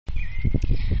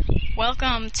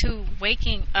Welcome to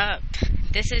Waking Up.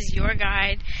 This is your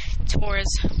guide towards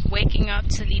waking up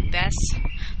to the best,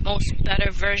 most better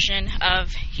version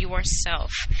of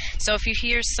yourself. So if you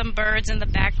hear some birds in the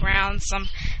background,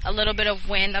 a little bit of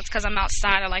wind, that's because I'm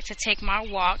outside. I like to take my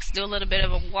walks, do a little bit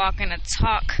of a walk and a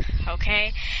talk,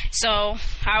 okay? So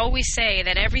I always say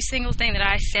that every single thing that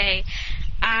I say,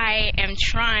 I am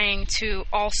trying to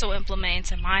also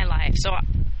implement into my life. So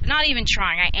not even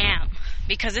trying, I am.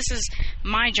 Because this is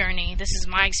my journey, this is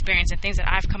my experience and things that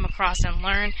I've come across and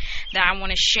learned that I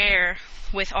want to share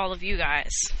with all of you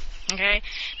guys, okay?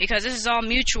 Because this is all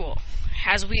mutual.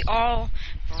 As we all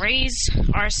raise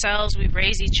ourselves, we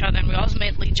raise each other, and we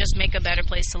ultimately just make a better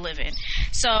place to live in.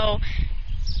 So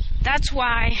that's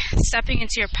why stepping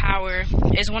into your power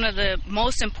is one of the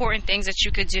most important things that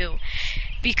you could do.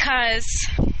 Because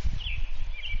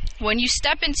when you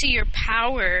step into your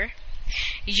power,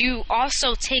 you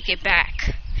also take it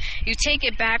back. You take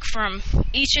it back from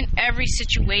each and every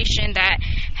situation that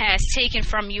has taken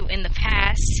from you in the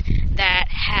past, that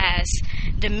has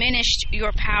diminished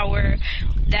your power,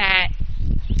 that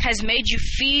has made you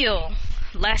feel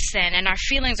less than. And our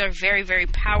feelings are very, very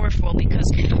powerful, because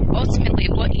ultimately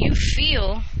what you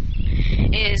feel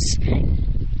is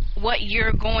what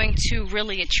you're going to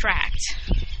really attract.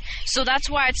 So that's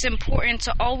why it's important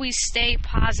to always stay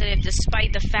positive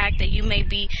despite the fact that you may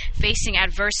be facing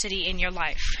adversity in your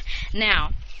life.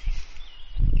 Now,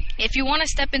 if you want to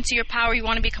step into your power, you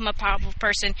want to become a powerful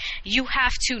person, you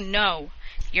have to know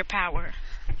your power.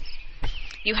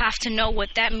 You have to know what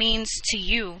that means to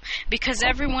you, because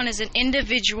everyone is an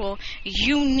individual,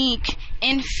 unique,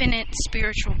 infinite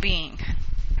spiritual being.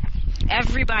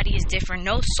 Everybody is different.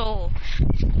 No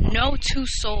two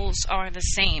souls are the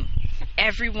same.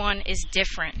 Everyone is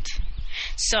different.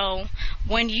 So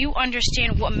when you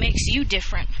understand what makes you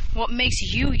different, what makes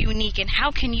you unique, and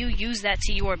how can you use that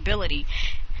to your ability,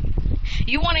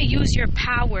 you want to use your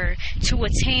power to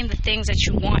attain the things that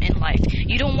you want in life.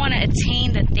 You don't want to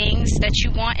attain the things that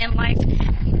you want in life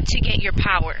to get your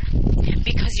power,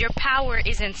 because your power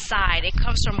is inside. It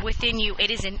comes from within you.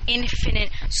 It is an infinite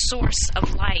source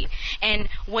of light. And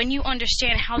when you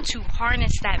understand how to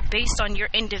harness that based on your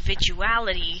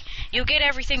individuality, you'll get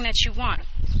everything that you want.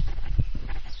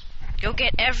 You'll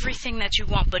get everything that you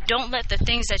want, but don't let the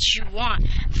things that you want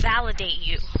validate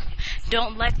you.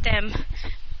 Don't let them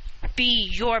be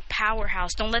your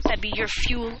powerhouse. Don't let that be your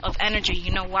fuel of energy.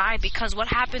 You know why? Because what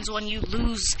happens when you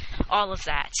lose all of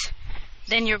that?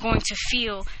 Then you're going to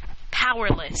feel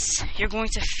powerless. You're going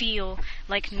to feel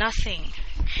like nothing.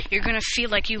 You're going to feel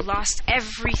like you lost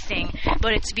everything.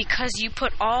 But it's because you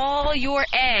put all your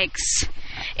eggs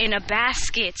in a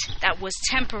basket that was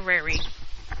temporary.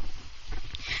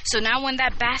 So now when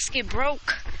that basket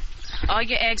broke, all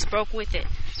your eggs broke with it.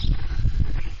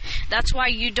 That's why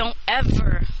you don't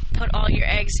ever put all your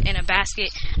eggs in a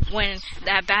basket when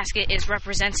that basket is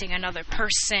representing another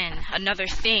person, another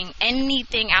thing,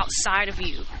 anything outside of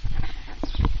you.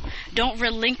 Don't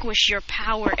relinquish your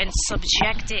power and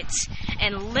subject it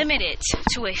and limit it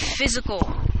to a physical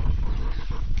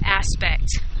aspect,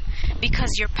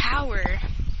 because your power,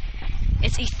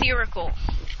 it's etherical.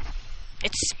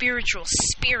 It's spiritual.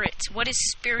 Spirit. What is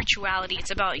spirituality?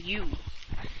 It's about you.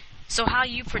 So how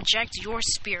you project your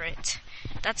spirit,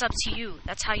 that's up to you.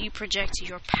 That's how you project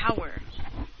your power.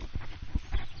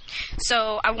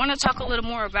 So I want to talk a little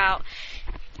more about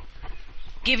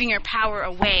giving your power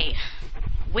away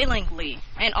willingly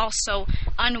and also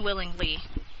unwillingly.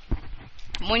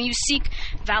 When you seek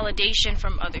validation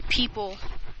from other people,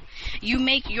 you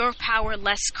make your power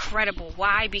less credible.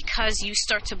 Why? Because you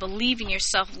start to believe in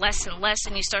yourself less and less,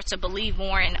 and you start to believe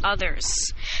more in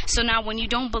others. So now when you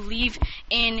don't believe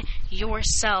in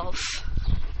yourself,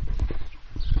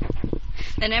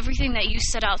 then everything that you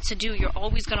set out to do, you're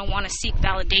always going to want to seek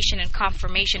validation and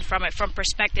confirmation from it, from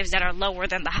perspectives that are lower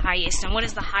than the highest. And what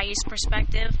is the highest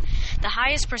perspective? The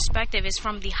highest perspective is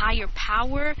from the higher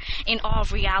power in all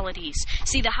realities.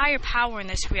 See, the higher power in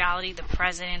this reality, the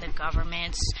president, the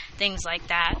governments, things like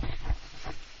that.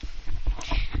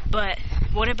 But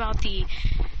what about the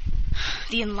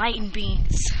enlightened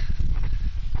beings?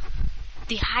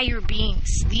 The higher beings,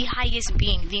 the highest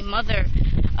being, the mother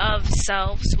of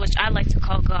selves, which I like to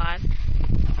call God.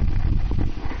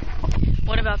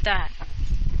 What about that?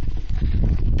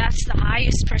 That's the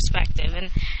highest perspective.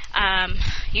 And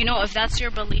if that's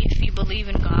your belief, you believe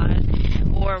in God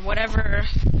or whatever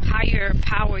higher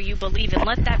power you believe in,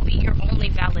 let that be your only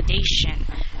validation.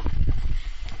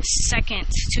 Second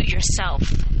to yourself.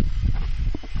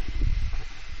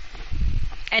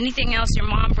 Anything else, your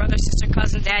mom, brother, sister,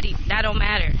 cousin, daddy, that don't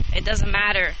matter. It doesn't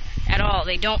matter at all.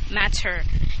 They don't matter.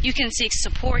 You can seek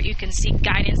support, you can seek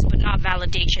guidance, but not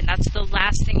validation. That's the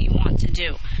last thing you want to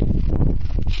do.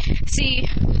 See,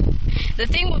 the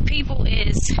thing with people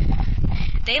is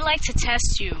they like to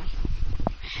test you.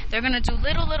 They're going to do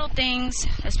little things,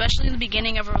 especially in the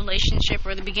beginning of a relationship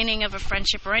or the beginning of a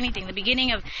friendship or anything, the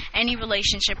beginning of any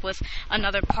relationship with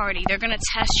another party. They're going to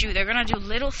test you. They're going to do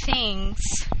little things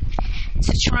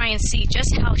to try and see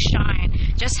just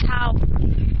how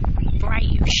bright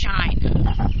you shine.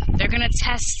 They're going to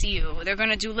test you. They're going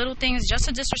to do little things just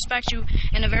to disrespect you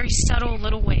in a very subtle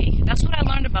little way. That's what I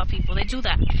learned about people. They do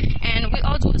that. And we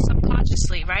all do it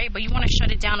subconsciously, right? But you want to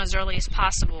shut it down as early as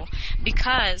possible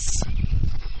because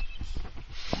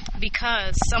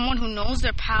someone who knows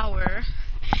their power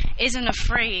isn't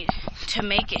afraid to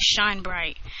make it shine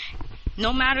bright,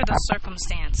 no matter the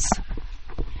circumstance.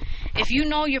 If you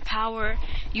know your power,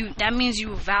 that means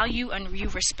you value and you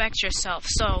respect yourself.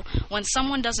 So when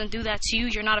someone doesn't do that to you,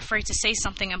 you're not afraid to say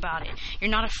something about it.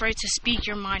 You're not afraid to speak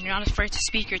your mind. You're not afraid to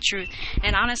speak your truth.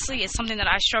 And honestly, it's something that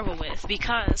I struggle with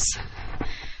because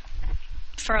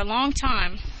for a long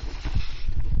time,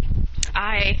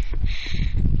 I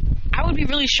would be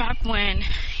really shocked when,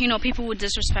 people would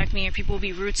disrespect me or people would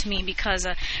be rude to me because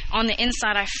on the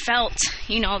inside I felt,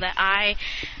 that I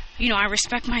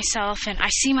respect myself and I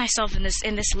see myself in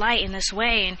this light, in this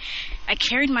way, and I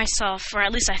carried myself, or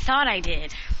at least I thought I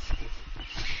did.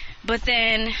 But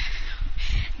then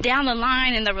down the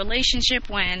line in the relationship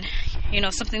when,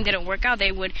 something didn't work out,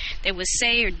 they would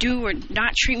say or do or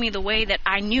not treat me the way that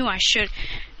I knew I should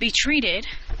be treated.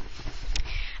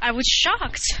 I was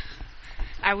shocked.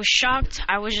 I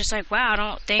was just like,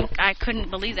 wow, I couldn't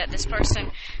believe that this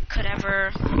person could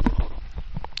ever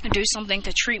do something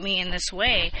to treat me in this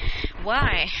way.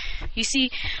 Why? You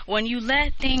see, when you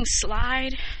let things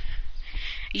slide,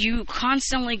 you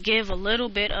constantly give a little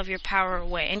bit of your power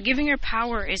away. And giving your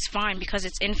power is fine because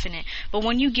it's infinite. But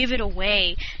when you give it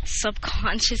away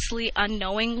subconsciously,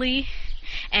 unknowingly,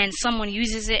 and someone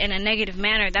uses it in a negative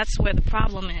manner, that's where the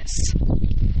problem is.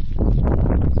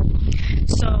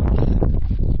 So,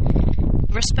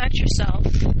 respect yourself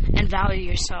and value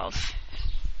yourself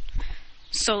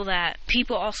so that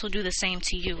people also do the same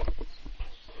to you.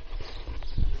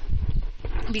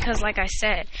 Because like I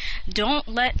said, don't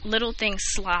let little things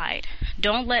slide.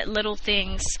 Don't let little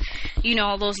things,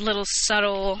 those little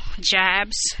subtle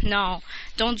jabs. No,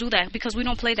 don't do that because we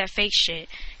don't play that fake shit.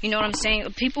 You know what I'm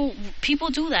saying? People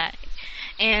do that.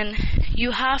 And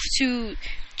you have to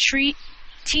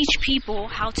teach people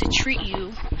how to treat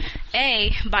you,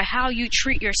 A, by how you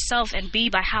treat yourself, and B,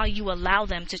 by how you allow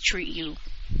them to treat you.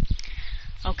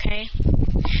 Okay?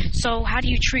 So how do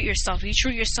you treat yourself? You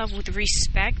treat yourself with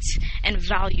respect and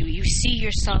value. You see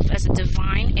yourself as a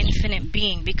divine, infinite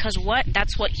being because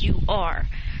that's what you are.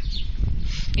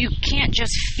 You can't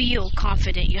just feel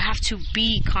confident. You have to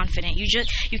be confident.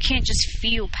 You can't just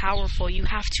feel powerful. You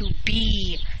have to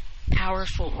be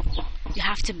powerful. You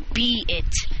have to be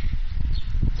it.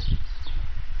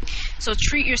 So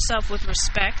treat yourself with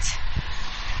respect.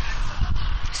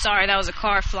 Sorry, that was a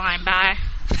car flying by.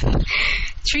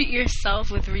 Treat yourself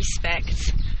with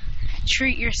respect.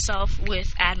 Treat yourself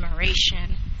with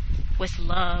admiration, with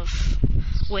love,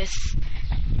 with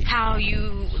how you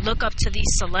look up to these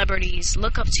celebrities.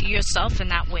 Look up to yourself in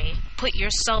that way. Put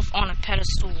yourself on a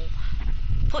pedestal.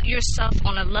 Put yourself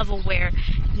on a level where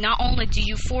not only do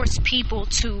you force people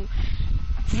to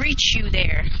reach you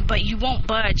there, but you won't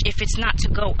budge if it's not to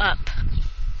go up.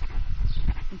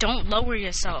 Don't lower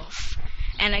yourself.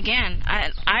 And again,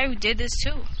 I did this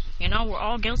too. We're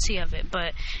all guilty of it,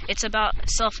 but it's about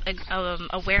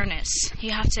self-awareness. You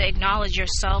have to acknowledge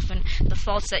yourself and the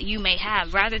faults that you may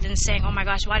have, rather than saying, oh my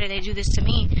gosh, why did they do this to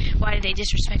me? Why did they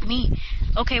disrespect me?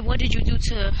 Okay, what did you do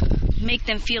to make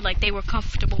them feel like they were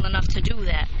comfortable enough to do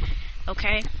that?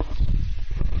 Okay?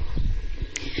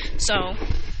 So,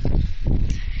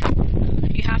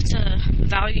 you have to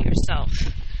value yourself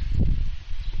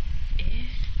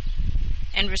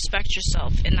and respect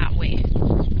yourself in that way.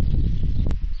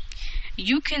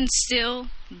 You can still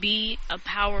be a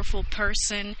powerful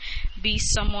person, be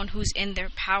someone who's in their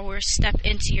power, step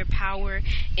into your power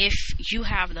if you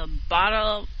have the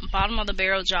bottom of the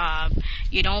barrel job,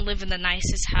 you don't live in the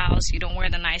nicest house, you don't wear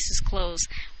the nicest clothes.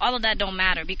 All of that don't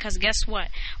matter because guess what?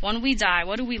 When we die,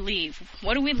 what do we leave?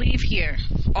 What do we leave here?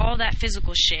 All that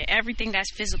physical shit, everything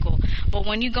that's physical. But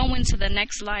when you go into the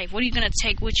next life, what are you going to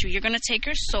take with you? You're going to take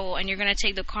your soul and you're going to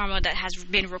take the karma that has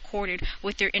been recorded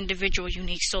with your individual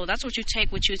unique soul. That's what you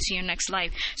take with you to your next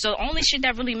life. So the only shit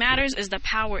that really matters is the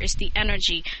power, is the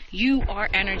energy. You are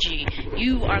energy.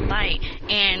 You are light.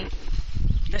 And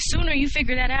the sooner you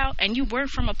figure that out and you work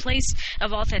from a place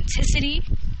of authenticity,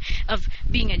 of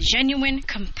being a genuine,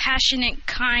 compassionate,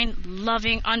 kind,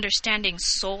 loving, understanding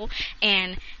soul.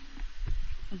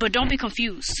 But don't be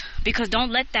confused, because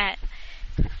don't let that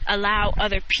allow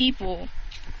other people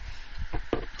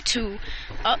to,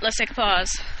 let's take a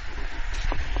pause.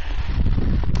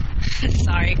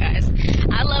 Sorry guys,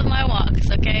 I love my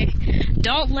walks, okay?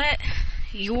 Don't let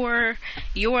your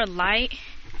light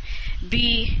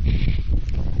be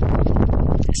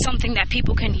something that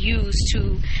people can use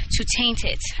to taint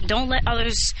it. Don't let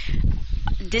others'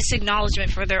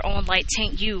 disacknowledgement for their own light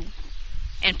taint you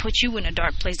and put you in a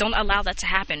dark place. Don't allow that to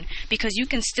happen, because you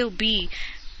can still be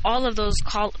all of those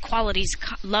qualities,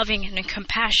 loving and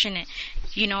compassionate,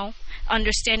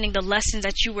 understanding the lessons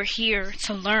that you were here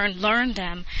to learn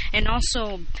them, and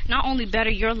also not only better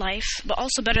your life, but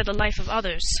also better the life of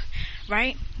others,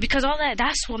 right? Because all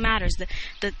that's what matters.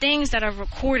 The things that are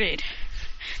recorded,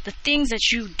 the things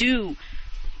that you do,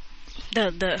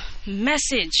 the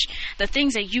message, the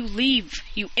things that you leave,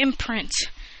 you imprint.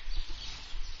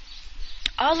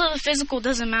 All of the physical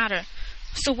doesn't matter.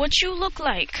 So what you look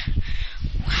like,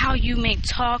 how you may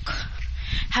talk,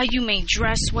 how you may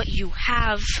dress, what you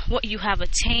have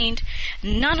attained,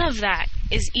 none of that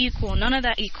is equal. None of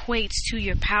that equates to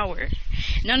your power.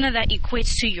 None of that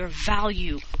equates to your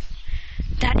value.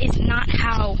 That is not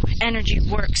how energy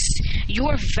works.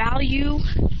 Your value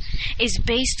is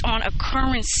based on a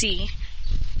currency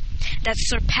that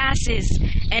surpasses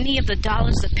any of the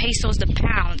dollars, the pesos, the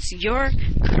pounds. Your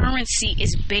currency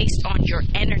is based on your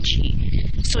energy.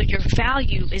 So your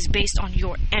value is based on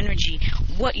your energy.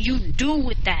 What you do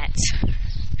with that,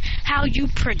 how you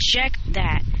project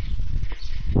that,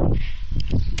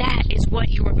 that is what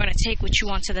you are going to take with you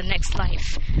onto the next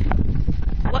life.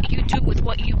 What you do with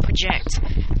what you project.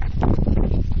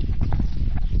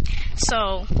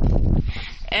 So,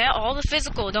 all the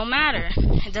physical don't matter.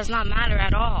 It does not matter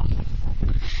at all.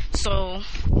 So,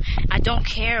 I don't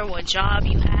care what job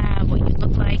you have, what you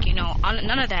look like,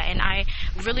 none of that. And I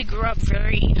really grew up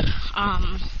very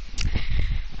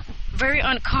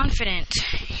unconfident,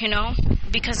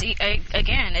 because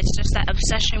again, it's just that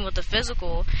obsession with the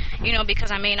physical,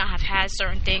 because I may not have had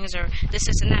certain things or this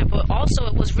and that, but also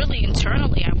it was really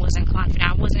internally I wasn't confident.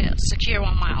 I wasn't secure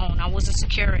on my own. I wasn't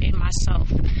secure in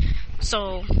myself.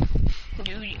 So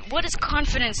what does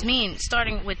confidence mean?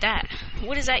 Starting with that,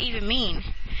 what does that even mean?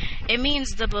 It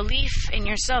means the belief in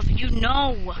yourself. You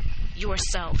know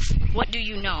yourself. What do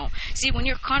you know? See, when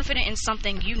you're confident in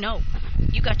something, you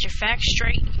got your facts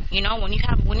straight.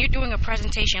 When you're doing a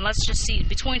presentation, let's just see,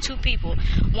 between two people,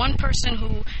 one person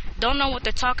who don't know what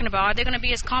they're talking about, are they going to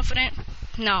be as confident?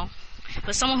 No.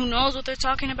 But someone who knows what they're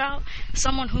talking about,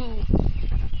 someone who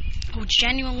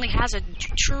genuinely has a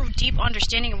true, deep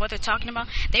understanding of what they're talking about,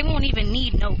 they won't even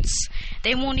need notes.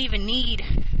 They won't even need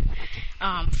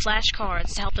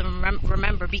flashcards to help them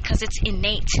remember, because it's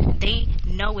innate. They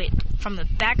know it from the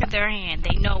back of their hand.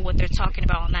 They know what they're talking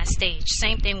about on that stage.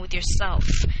 Same thing with yourself.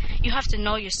 You have to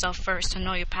know yourself first to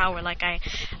know your power. Like I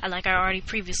already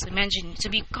previously mentioned, to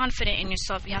be confident in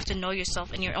yourself, you have to know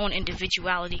yourself and your own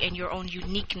individuality and your own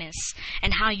uniqueness,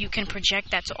 and how you can project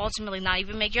that to ultimately not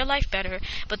even make your life better,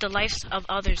 but the lives of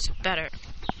others better.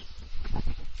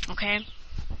 Okay?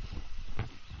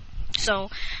 So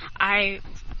I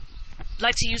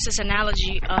like to use this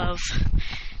analogy of,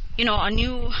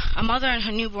 a mother and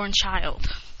her newborn child.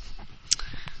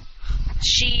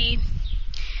 She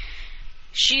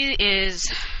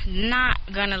is not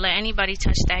gonna let anybody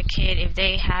touch that kid if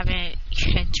they haven't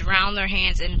drowned their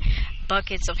hands in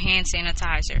buckets of hand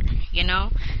sanitizer.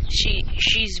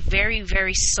 She's very,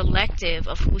 very selective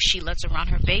of who she lets around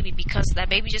her baby, because that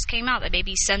baby just came out. That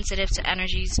baby's sensitive to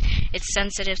energies. It's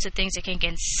sensitive to things that can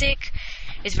get sick.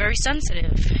 It's very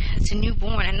sensitive. It's a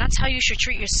newborn, and that's how you should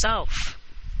treat yourself.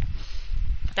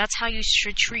 That's how you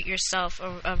should treat yourself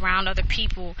around other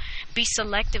people. Be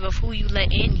selective of who you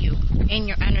let in you, in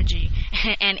your energy,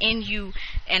 and in you,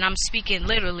 and I'm speaking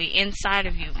literally inside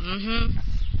of you.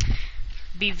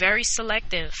 Be very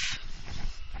selective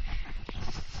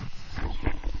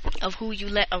of who you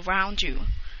let around you.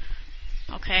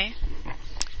 Okay?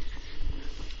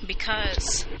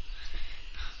 Because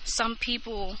some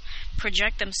people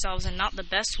project themselves in not the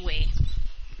best way,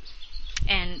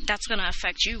 and that's going to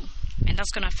affect you, and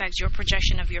that's going to affect your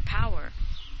projection of your power.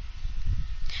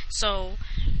 So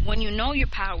when you know your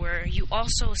power, you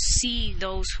also see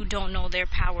those who don't know their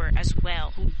power as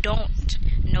well, who don't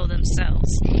know themselves,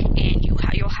 and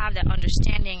you'll have that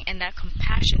understanding and that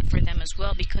compassion for them as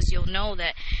well, because you'll know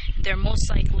that they're most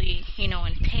likely, in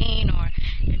pain, or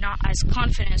they're not as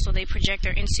confident, so they project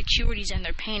their insecurities and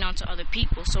their pain onto other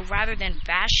people. So rather than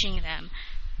bashing them,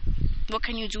 What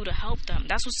can you do to help them?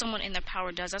 That's what someone in their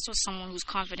power does. That's what someone who's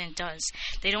confident does.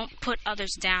 They don't put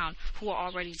others down who are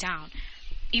already down.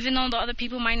 Even though the other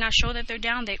people might not show that they're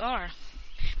down, they are.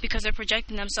 Because they're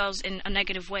projecting themselves in a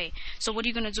negative way. So what are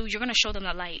you going to do? You're going to show them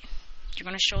the light. You're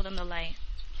going to show them the light.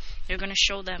 You're going to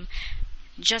show them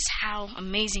just how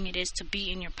amazing it is to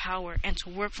be in your power and to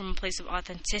work from a place of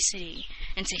authenticity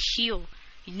and to heal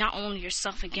not only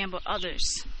yourself again, but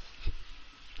others.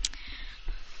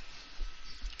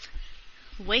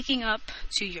 Waking up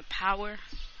to your power,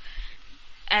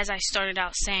 as I started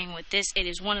out saying with this, it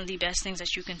is one of the best things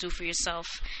that you can do for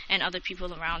yourself and other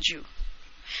people around you.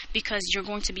 Because you're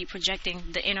going to be projecting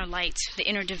the inner light, the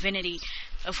inner divinity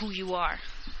of who you are.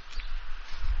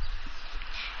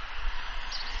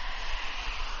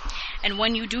 And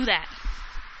when you do that,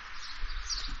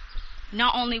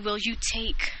 not only will you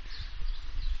take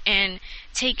in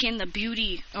the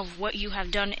beauty of what you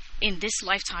have done in this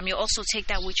lifetime, you'll also take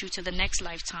that with you to the next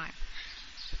lifetime.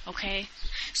 Okay?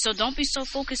 So don't be so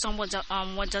focused on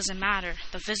what doesn't matter,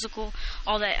 the physical,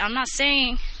 all that. I'm not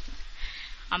saying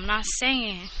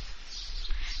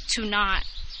to not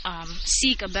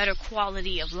seek a better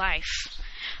quality of life,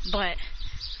 but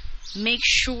make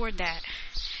sure that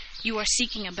you are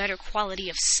seeking a better quality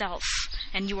of self,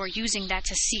 and you are using that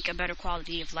to seek a better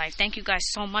quality of life. Thank you guys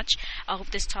so much. I hope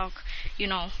this talk,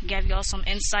 gave y'all some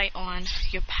insight on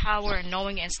your power and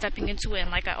knowing it and stepping into it.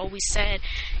 And like I always said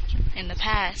in the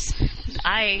past,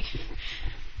 I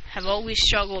have always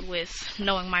struggled with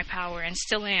knowing my power and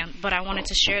still am, but I wanted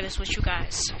to share this with you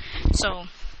guys. So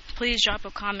please drop a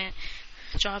comment,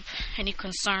 drop any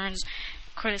concerns,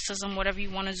 criticism, whatever you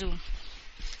want to do.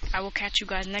 I will catch you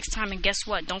guys next time, and guess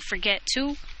what? Don't forget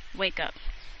to wake up.